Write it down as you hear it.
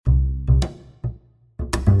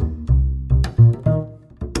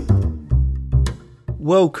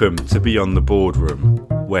Welcome to Beyond the Boardroom,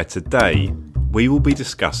 where today we will be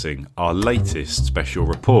discussing our latest special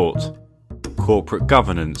report, Corporate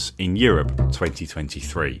Governance in Europe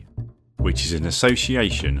 2023, which is in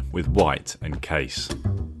association with White & Case.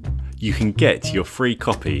 You can get your free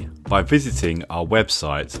copy by visiting our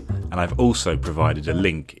website, and I've also provided a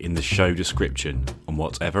link in the show description on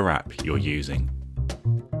whatever app you're using.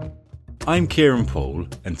 I'm Kieran Paul,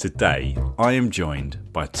 and today I am joined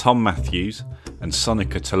by Tom Matthews and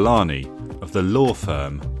Sonika Talani of the law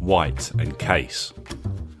firm White & Case.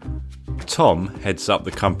 Tom heads up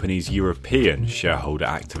the company's European shareholder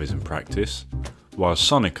activism practice, while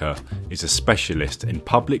Sonika is a specialist in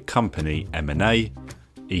public company M&A,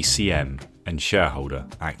 ECM and shareholder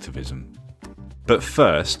activism. But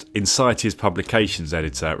first, Insight's publications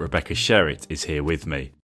editor Rebecca Sherritt is here with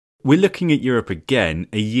me. We're looking at Europe again,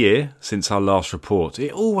 a year since our last report.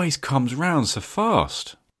 It always comes round so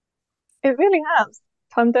fast. It really has.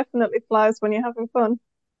 Time definitely flies when you're having fun.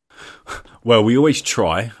 Well, we always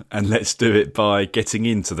try, and let's do it by getting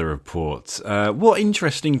into the report. What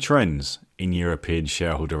interesting trends in European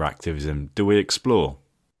shareholder activism do we explore?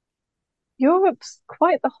 Europe's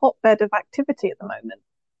quite the hotbed of activity at the moment,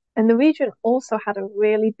 and the region also had a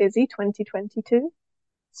really busy 2022.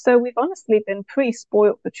 So we've honestly been pretty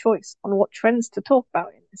spoilt for choice on what trends to talk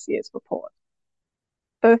about in this year's report.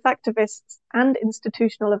 Both activists and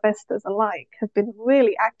institutional investors alike have been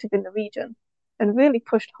really active in the region and really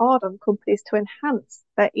pushed hard on companies to enhance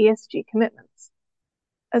their ESG commitments,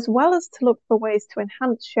 as well as to look for ways to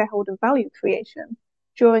enhance shareholder value creation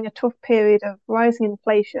during a tough period of rising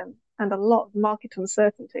inflation and a lot of market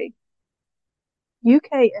uncertainty.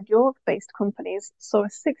 UK and Europe-based companies saw a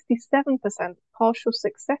 67% partial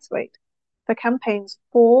success rate for campaigns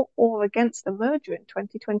for or against a merger in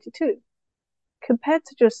 2022, compared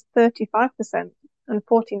to just 35% and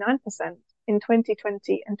 49% in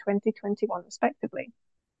 2020 and 2021 respectively.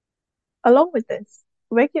 Along with this,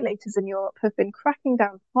 regulators in Europe have been cracking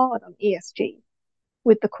down hard on ESG,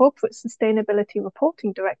 with the Corporate Sustainability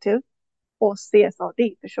Reporting Directive, or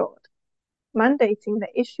CSRD for short, mandating that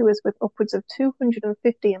issuers with upwards of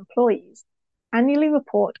 250 employees annually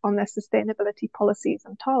report on their sustainability policies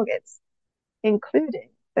and targets, including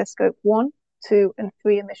their Scope 1, 2 and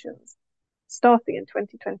 3 emissions, starting in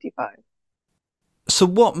 2025. So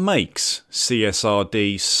what makes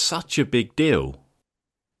CSRD such a big deal?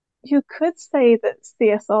 You could say that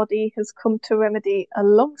CSRD has come to remedy a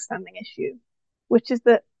long-standing issue, which is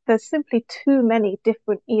that there's simply too many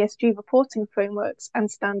different ESG reporting frameworks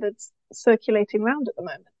and standards circulating around at the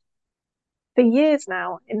moment. For years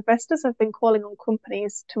now, investors have been calling on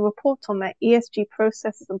companies to report on their ESG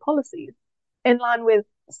processes and policies in line with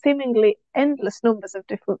seemingly endless numbers of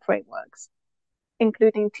different frameworks,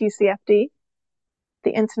 including TCFD,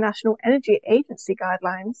 the International Energy Agency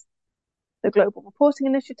guidelines, the Global Reporting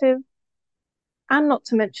Initiative, and not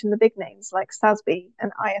to mention the big names like SASB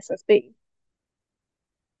and ISSB.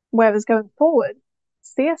 Whereas going forward,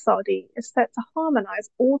 CSRD is set to harmonise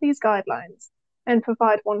all these guidelines and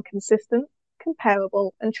provide one consistent,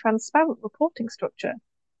 comparable and transparent reporting structure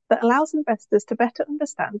that allows investors to better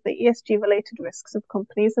understand the ESG-related risks of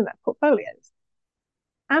companies and their portfolios.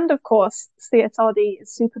 And of course, CSRD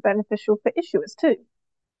is super beneficial for issuers too,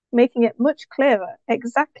 making it much clearer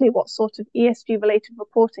exactly what sort of ESG-related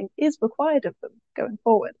reporting is required of them going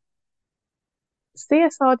forward.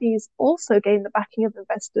 CSRDs also gain the backing of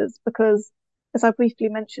investors because, as I briefly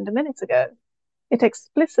mentioned a minute ago, it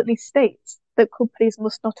explicitly states that companies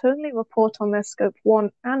must not only report on their Scope 1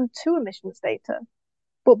 and 2 emissions data,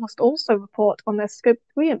 but must also report on their Scope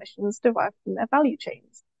 3 emissions derived from their value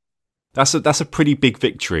chains. That's a pretty big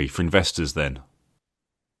victory for investors then.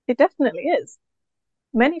 It definitely is.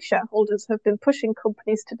 Many shareholders have been pushing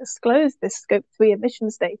companies to disclose this Scope 3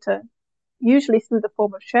 emissions data, usually through the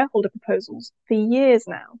form of shareholder proposals, for years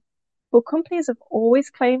now, but companies have always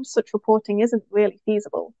claimed such reporting isn't really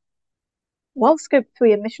feasible. While Scope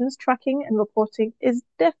 3 emissions tracking and reporting is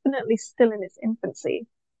definitely still in its infancy,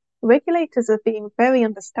 regulators are being very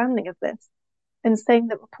understanding of this and saying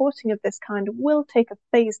that reporting of this kind will take a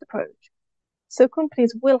phased approach, so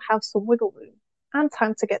companies will have some wiggle room and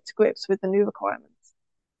time to get to grips with the new requirements.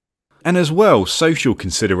 And as well, social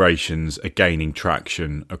considerations are gaining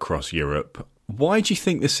traction across Europe. Why do you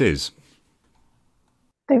think this is?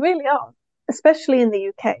 They really are, especially in the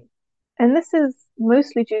UK. And this is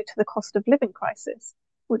mostly due to the cost of living crisis,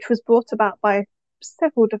 which was brought about by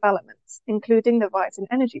several developments, including the rise in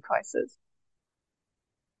energy prices.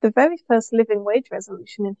 The very first living wage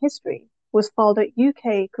resolution in history was filed at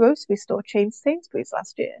UK grocery store chain Sainsbury's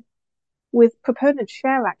last year, with proponent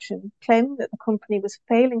Share Action claiming that the company was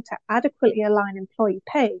failing to adequately align employee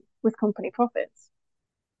pay with company profits.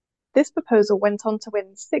 This proposal went on to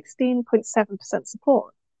win 16.7%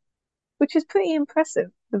 support, which is pretty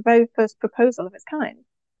impressive, the very first proposal of its kind.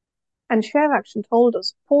 And Share Action told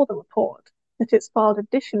us for the report that it's filed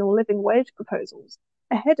additional living wage proposals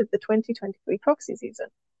ahead of the 2023 proxy season.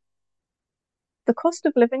 The cost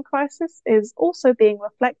of living crisis is also being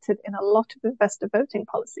reflected in a lot of investor voting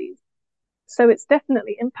policies, so it's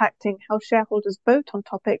definitely impacting how shareholders vote on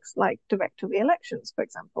topics like director re-elections, for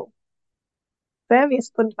example. Various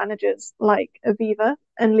fund managers like Aviva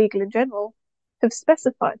and Legal & General have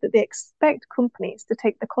specified that they expect companies to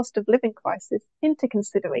take the cost of living crisis into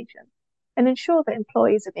consideration and ensure that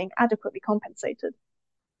employees are being adequately compensated.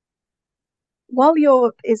 While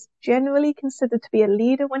Europe is generally considered to be a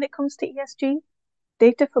leader when it comes to ESG,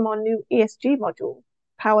 data from our new ESG module,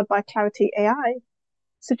 powered by Clarity AI,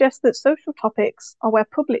 suggests that social topics are where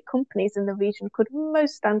public companies in the region could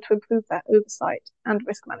most stand to improve their oversight and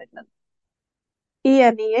risk management.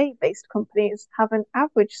 EMEA-based companies have an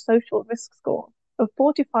average social risk score of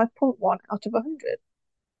 45.1 out of 100,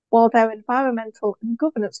 while their environmental and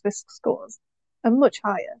governance risk scores are much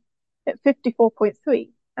higher, at 54.3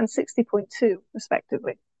 and 60.2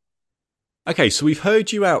 respectively. Okay, so we've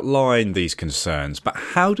heard you outline these concerns, but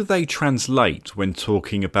how do they translate when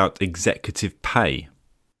talking about executive pay?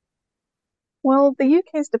 Well, the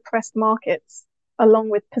UK's depressed markets, along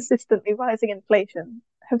with persistently rising inflation,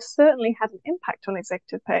 have certainly had an impact on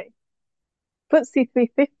executive pay. FTSE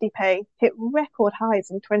 350 pay hit record highs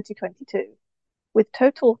in 2022, with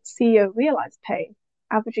total CEO realised pay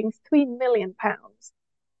averaging £3 million,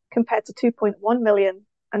 compared to £2.1 million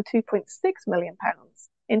and £2.6 million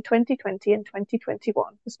in 2020 and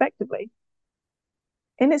 2021, respectively.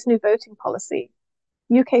 In its new voting policy,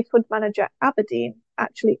 UK fund manager Aberdeen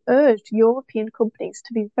actually urged European companies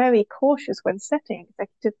to be very cautious when setting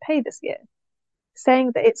executive pay this year,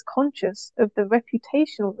 saying that it's conscious of the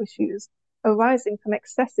reputational issues arising from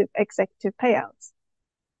excessive executive payouts.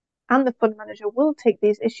 And the fund manager will take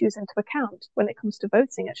these issues into account when it comes to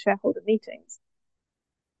voting at shareholder meetings.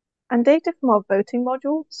 And data from our voting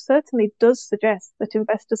module certainly does suggest that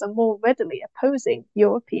investors are more readily opposing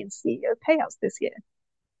European CEO payouts this year.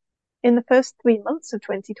 In the first 3 months of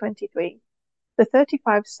 2023, the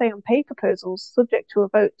 35 say-on-pay proposals subject to a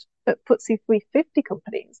vote at FTSE 350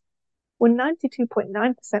 companies were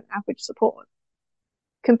 92.9% average support,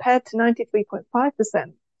 compared to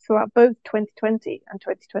 93.5% throughout both 2020 and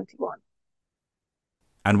 2021.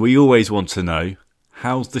 And we always want to know,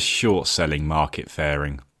 how's the short-selling market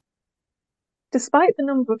faring? Despite the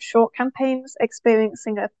number of short campaigns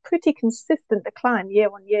experiencing a pretty consistent decline year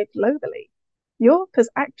on year globally, Europe has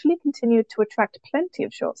actually continued to attract plenty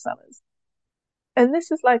of short sellers. And this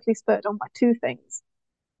is likely spurred on by two things: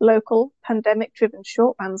 local, pandemic-driven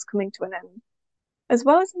short bans coming to an end, as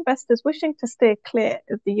well as investors wishing to steer clear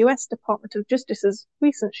of the US Department of Justice's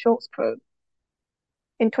recent shorts probe.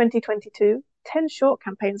 In 2022, 10 short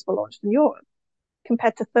campaigns were launched in Europe,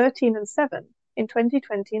 compared to 13 and 7 in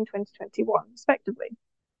 2020 and 2021, respectively.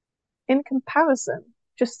 In comparison,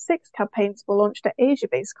 just 6 campaigns were launched at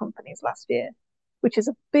Asia-based companies last year, which is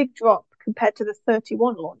a big drop compared to the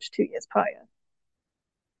 31 launched 2 years prior.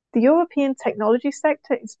 The European technology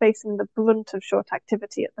sector is facing the brunt of short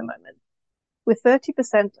activity at the moment, with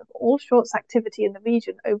 30% of all shorts activity in the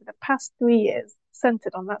region over the past 3 years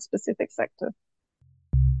centered on that specific sector.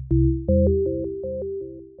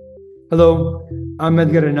 Hello, I'm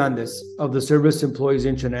Edgar Hernandez of the Service Employees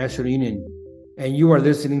International Union, and you are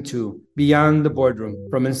listening to Beyond the Boardroom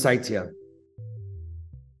from Insightia.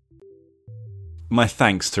 My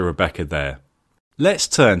thanks to Rebecca there. Let's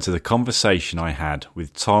turn to the conversation I had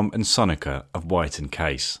with Tom and Sonika of White &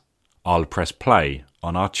 Case. I'll press play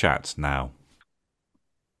on our chat now.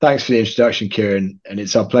 Thanks for the introduction, Kieran, and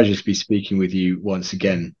it's our pleasure to be speaking with you once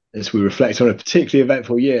again as we reflect on a particularly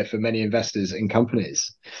eventful year for many investors and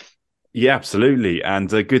companies. Yeah, absolutely. And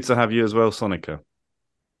good to have you as well, Sonika.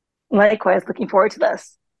 Likewise, looking forward to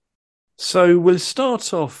this. So we'll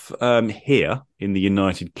start off here in the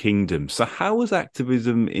United Kingdom. So how has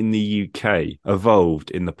activism in the UK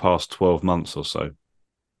evolved in the past 12 months or so?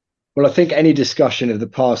 Well, I think any discussion of the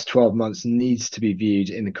past 12 months needs to be viewed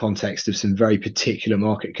in the context of some very particular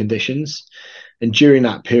market conditions. And during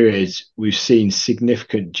that period, we've seen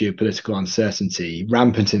significant geopolitical uncertainty,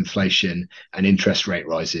 rampant inflation, and interest rate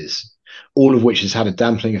rises, all of which has had a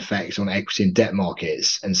dampening effect on equity and debt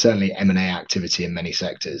markets, and certainly M&A activity in many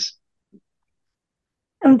sectors.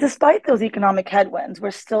 And despite those economic headwinds,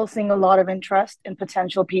 we're still seeing a lot of interest in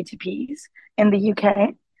potential P2Ps in the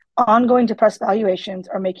UK. Ongoing depressed valuations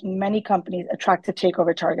are making many companies attractive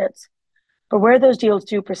takeover targets. But where those deals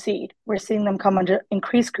do proceed, we're seeing them come under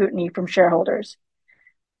increased scrutiny from shareholders,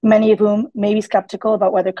 many of whom may be skeptical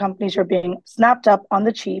about whether companies are being snapped up on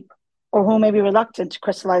the cheap or who may be reluctant to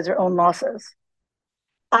crystallize their own losses.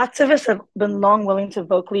 Activists have been long willing to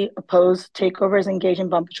vocally oppose takeovers and engage in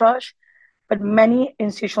arbitrage, but many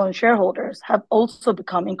institutional shareholders have also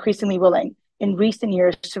become increasingly willing in recent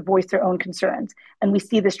years to voice their own concerns, and we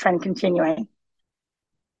see this trend continuing.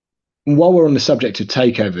 And while we're on the subject of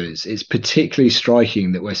takeovers, it's particularly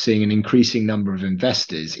striking that we're seeing an increasing number of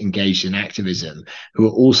investors engaged in activism who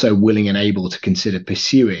are also willing and able to consider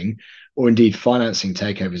pursuing or indeed financing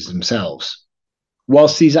takeovers themselves.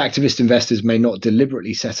 Whilst these activist investors may not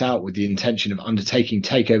deliberately set out with the intention of undertaking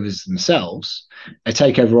takeovers themselves, a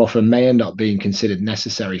takeover offer may end up being considered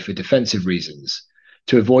necessary for defensive reasons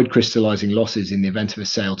to avoid crystallizing losses in the event of a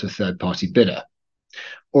sale to a third-party bidder.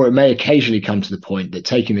 Or it may occasionally come to the point that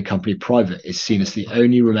taking the company private is seen as the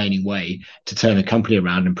only remaining way to turn a company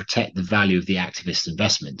around and protect the value of the activist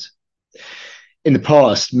investment. In the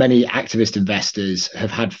past, many activist investors have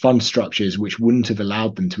had fund structures which wouldn't have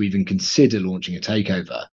allowed them to even consider launching a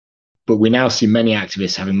takeover. But we now see many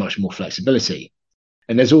activists having much more flexibility.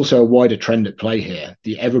 And there's also a wider trend at play here,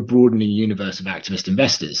 the ever-broadening universe of activist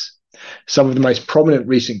investors. Some of the most prominent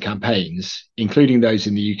recent campaigns, including those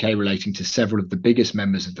in the UK relating to several of the biggest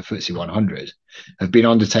members of the FTSE 100, have been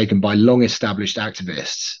undertaken by long-established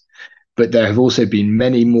activists. But there have also been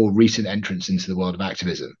many more recent entrants into the world of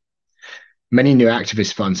activism. Many new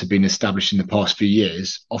activist funds have been established in the past few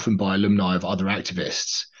years, often by alumni of other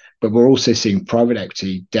activists, but we're also seeing private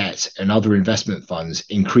equity, debt, and other investment funds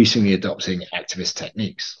increasingly adopting activist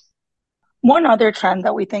techniques. One other trend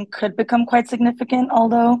that we think could become quite significant,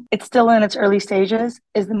 although it's still in its early stages,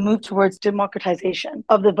 is the move towards democratization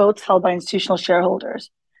of the votes held by institutional shareholders.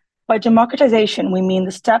 By democratization, we mean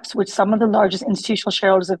the steps which some of the largest institutional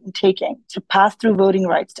shareholders have been taking to pass through voting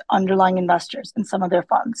rights to underlying investors in some of their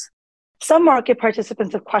funds. Some market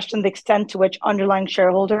participants have questioned the extent to which underlying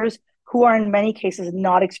shareholders, who are in many cases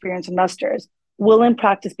not experienced investors, will in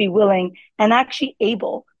practice be willing and actually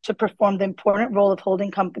able to perform the important role of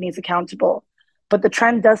holding companies accountable. But the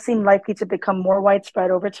trend does seem likely to become more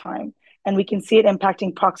widespread over time, and we can see it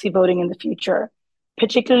impacting proxy voting in the future,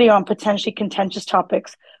 particularly on potentially contentious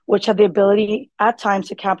topics, which have the ability at times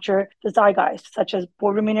to capture the zeitgeist, such as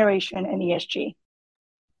board remuneration and ESG.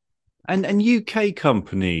 And UK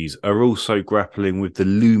companies are also grappling with the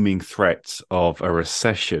looming threats of a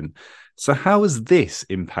recession. So how has this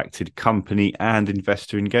impacted company and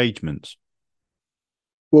investor engagement?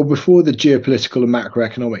 Well, before the geopolitical and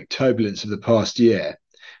macroeconomic turbulence of the past year,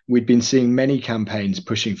 we'd been seeing many campaigns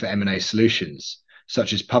pushing for M&A solutions,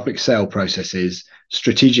 such as public sale processes,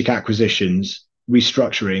 strategic acquisitions,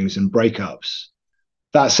 restructurings, and breakups.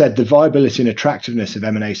 That said, the viability and attractiveness of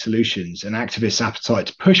M&A solutions and activists' appetite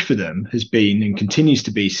to push for them has been and continues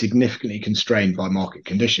to be significantly constrained by market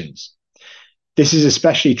conditions. This is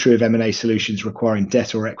especially true of M&A solutions requiring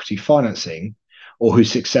debt or equity financing, or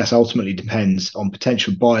whose success ultimately depends on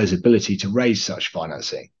potential buyers' ability to raise such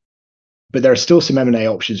financing. But there are still some M&A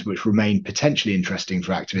options which remain potentially interesting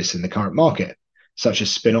for activists in the current market, such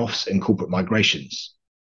as spin-offs and corporate migrations.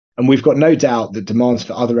 And we've got no doubt that demands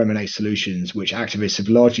for other M&A solutions, which activists have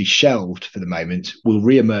largely shelved for the moment, will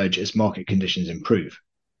re-emerge as market conditions improve.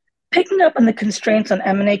 Picking up on the constraints on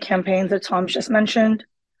M&A campaigns that Tom just mentioned,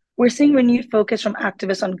 we're seeing renewed focus from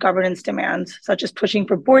activists on governance demands, such as pushing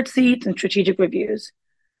for board seats and strategic reviews.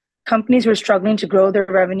 Companies who are struggling to grow their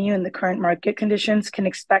revenue in the current market conditions can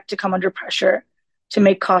expect to come under pressure to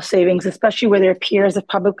make cost savings, especially where their peers have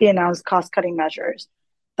publicly announced cost-cutting measures.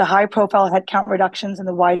 The high-profile headcount reductions in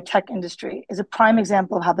the wide tech industry is a prime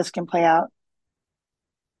example of how this can play out.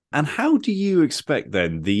 And how do you expect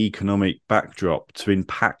then the economic backdrop to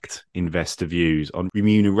impact investor views on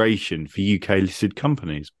remuneration for UK-listed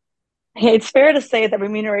companies? It's fair to say that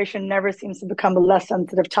remuneration never seems to become a less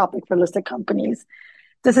sensitive topic for listed companies.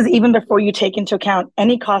 This is even before you take into account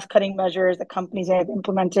any cost-cutting measures that companies may have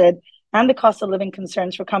implemented and the cost of living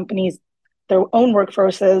concerns for companies, their own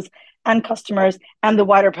workforces, and customers, and the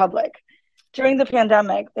wider public. During the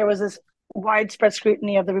pandemic, there was this widespread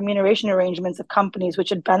scrutiny of the remuneration arrangements of companies which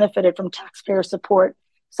had benefited from taxpayer support,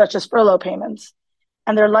 such as furlough payments.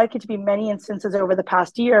 And there are likely to be many instances over the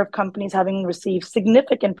past year of companies having received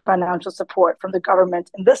significant financial support from the government,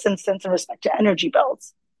 in this instance, in respect to energy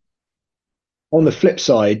bills. On the flip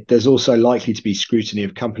side, there's also likely to be scrutiny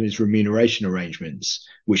of companies' remuneration arrangements,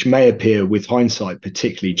 which may appear with hindsight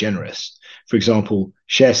particularly generous. For example,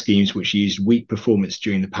 share schemes which used weak performance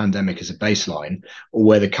during the pandemic as a baseline, or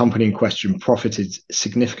where the company in question profited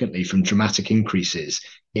significantly from dramatic increases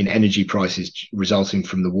in energy prices resulting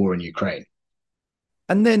from the war in Ukraine.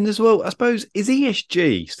 And then as well, I suppose, is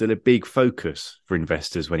ESG still a big focus for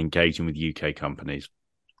investors when engaging with UK companies?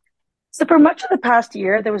 So for much of the past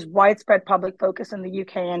year, there was widespread public focus in the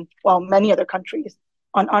UK and, well, many other countries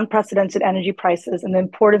on unprecedented energy prices and the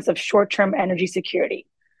importance of short-term energy security.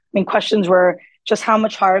 I mean, questions were just how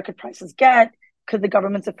much higher could prices get? Could the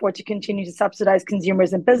governments afford to continue to subsidize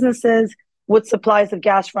consumers and businesses? Would supplies of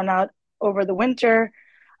gas run out over the winter?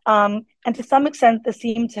 And to some extent, this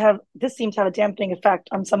seemed to have a dampening effect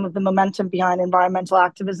on some of the momentum behind environmental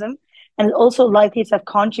activism, and is also likely to have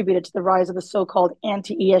contributed to the rise of the so-called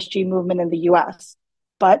anti-ESG movement in the US.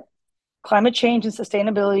 But climate change and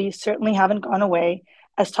sustainability certainly haven't gone away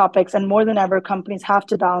as topics, and more than ever, companies have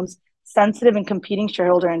to balance sensitive and competing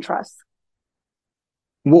shareholder interests.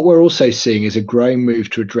 What we're also seeing is a growing move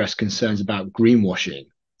to address concerns about greenwashing.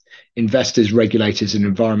 Investors, regulators, and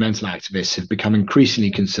environmental activists have become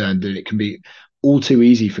increasingly concerned that it can be all too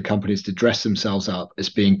easy for companies to dress themselves up as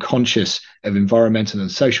being conscious of environmental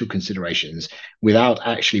and social considerations without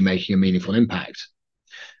actually making a meaningful impact.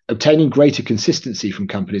 Obtaining greater consistency from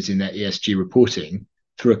companies in their ESG reporting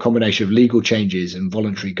through a combination of legal changes and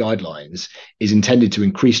voluntary guidelines is intended to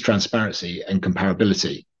increase transparency and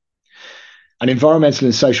comparability. And environmental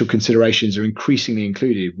and social considerations are increasingly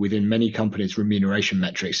included within many companies' remuneration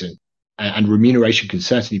metrics, and remuneration can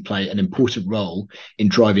certainly play an important role in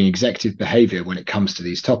driving executive behavior when it comes to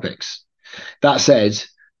these topics. That said,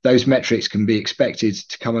 those metrics can be expected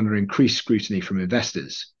to come under increased scrutiny from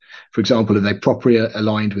investors. For example, are they properly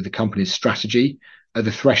aligned with the company's strategy? Are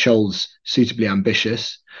the thresholds suitably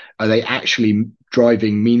ambitious? Are they actually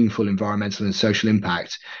driving meaningful environmental and social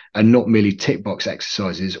impact and not merely tick box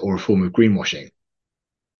exercises or a form of greenwashing?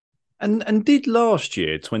 And did last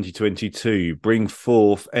year, 2022, bring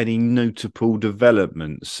forth any notable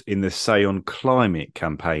developments in the Say on Climate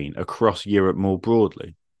campaign across Europe more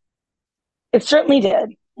broadly? It certainly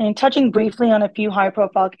did. And touching briefly on a few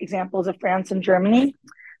high-profile examples of France and Germany.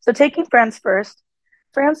 So taking France first,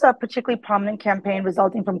 France saw a particularly prominent campaign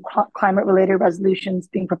resulting from climate-related resolutions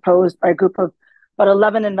being proposed by a group of about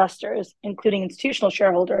 11 investors, including institutional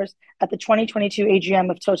shareholders, at the 2022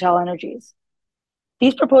 AGM of Total Energies.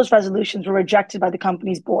 These proposed resolutions were rejected by the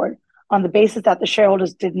company's board on the basis that the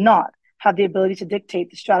shareholders did not have the ability to dictate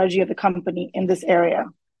the strategy of the company in this area.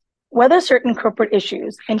 Whether certain corporate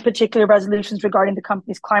issues, in particular resolutions regarding the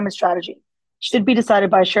company's climate strategy, should be decided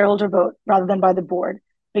by a shareholder vote rather than by the board,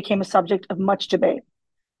 became a subject of much debate.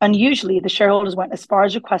 Unusually, the shareholders went as far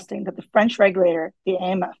as requesting that the French regulator, the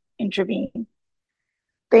AMF, intervene.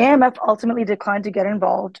 The AMF ultimately declined to get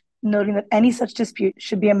involved, noting that any such dispute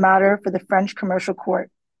should be a matter for the French commercial court.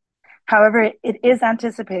 However, it is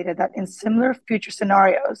anticipated that in similar future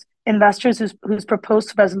scenarios, investors whose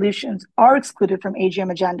proposed resolutions are excluded from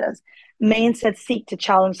AGM agendas may instead seek to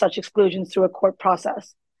challenge such exclusions through a court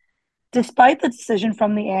process. Despite the decision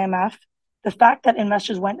from the AMF, the fact that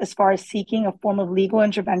investors went as far as seeking a form of legal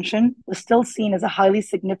intervention was still seen as a highly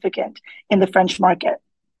significant in the French market.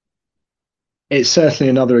 It's certainly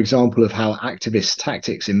another example of how activist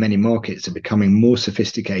tactics in many markets are becoming more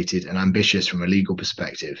sophisticated and ambitious from a legal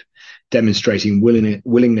perspective, demonstrating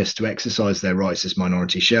willingness to exercise their rights as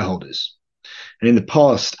minority shareholders. And in the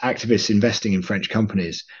past, activists investing in French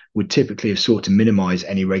companies would typically have sought to minimize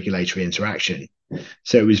any regulatory interaction.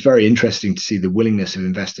 So it was very interesting to see the willingness of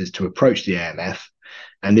investors to approach the AMF,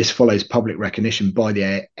 and this follows public recognition by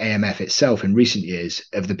the AMF itself in recent years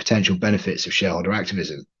of the potential benefits of shareholder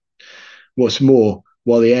activism. What's more,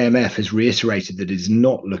 while the AMF has reiterated that it is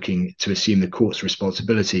not looking to assume the court's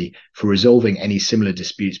responsibility for resolving any similar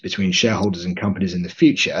disputes between shareholders and companies in the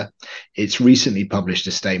future, it's recently published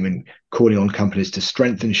a statement calling on companies to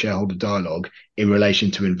strengthen shareholder dialogue in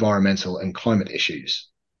relation to environmental and climate issues.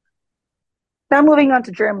 Now moving on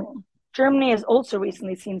to Germany. Germany has also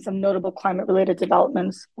recently seen some notable climate-related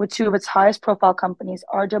developments, with two of its highest-profile companies,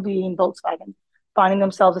 RWE and Volkswagen, finding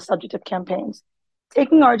themselves the subject of campaigns.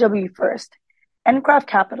 Taking RWE first, Encraft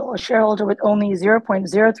Capital, a shareholder with only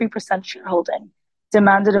 0.03% shareholding,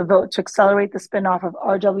 demanded a vote to accelerate the spin-off of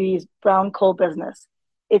RWE's brown coal business,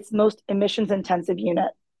 its most emissions-intensive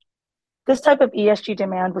unit. This type of ESG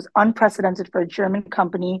demand was unprecedented for a German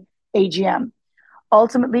company, AGM.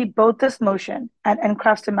 Ultimately, both this motion and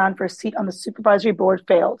Encraft's demand for a seat on the supervisory board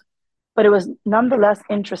failed, but it was nonetheless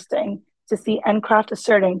interesting to see Encraft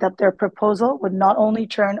asserting that their proposal would not only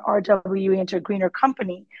turn RWE into a greener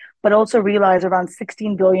company, but also realize around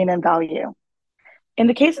 $16 billion in value. In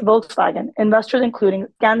the case of Volkswagen, investors including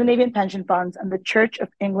Scandinavian pension funds and the Church of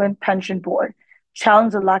England Pension Board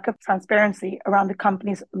challenged the lack of transparency around the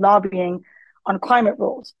company's lobbying on climate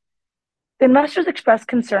rules. The investors expressed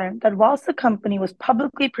concern that whilst the company was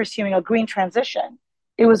publicly pursuing a green transition,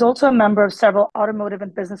 it was also a member of several automotive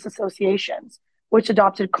and business associations, which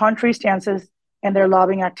adopted contrary stances in their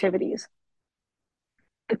lobbying activities.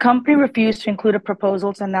 The company refused to include a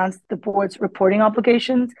proposal to announce the board's reporting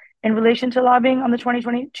obligations in relation to lobbying on the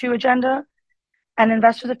 2022 agenda, and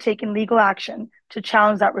investors have taken legal action to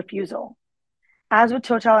challenge that refusal. As with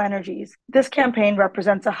TotalEnergies, this campaign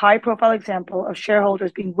represents a high-profile example of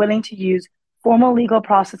shareholders being willing to use formal legal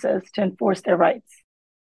processes to enforce their rights.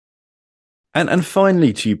 And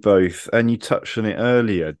finally to you both, and you touched on it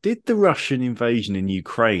earlier, did the Russian invasion in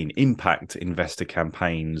Ukraine impact investor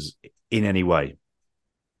campaigns in any way?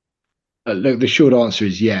 Look, the short answer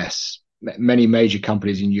is yes. Many major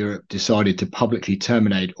companies in Europe decided to publicly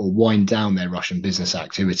terminate or wind down their Russian business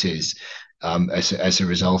activities as a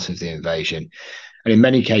result of the invasion. And in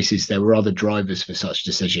many cases, there were other drivers for such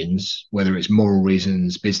decisions, whether it's moral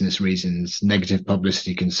reasons, business reasons, negative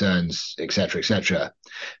publicity concerns, etc., etc.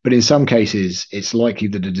 But in some cases, it's likely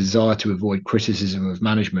that a desire to avoid criticism of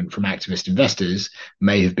management from activist investors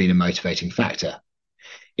may have been a motivating factor.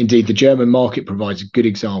 Indeed, the German market provides a good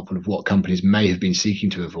example of what companies may have been seeking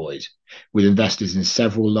to avoid, with investors in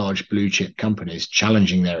several large blue chip companies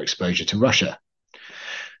challenging their exposure to Russia.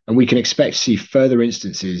 And we can expect to see further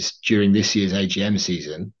instances during this year's AGM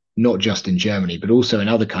season, not just in Germany, but also in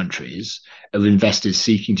other countries, of investors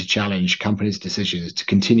seeking to challenge companies' decisions to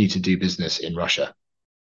continue to do business in Russia.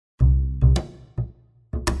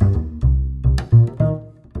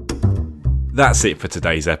 That's it for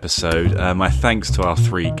today's episode. My thanks to our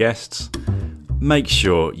three guests. Make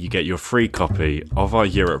sure you get your free copy of our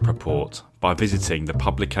Europe report by visiting the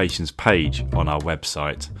publications page on our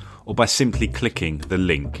website or by simply clicking the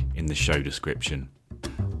link in the show description.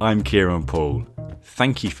 I'm Kieran Paul.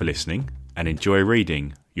 Thank you for listening and enjoy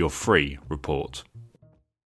reading your free report.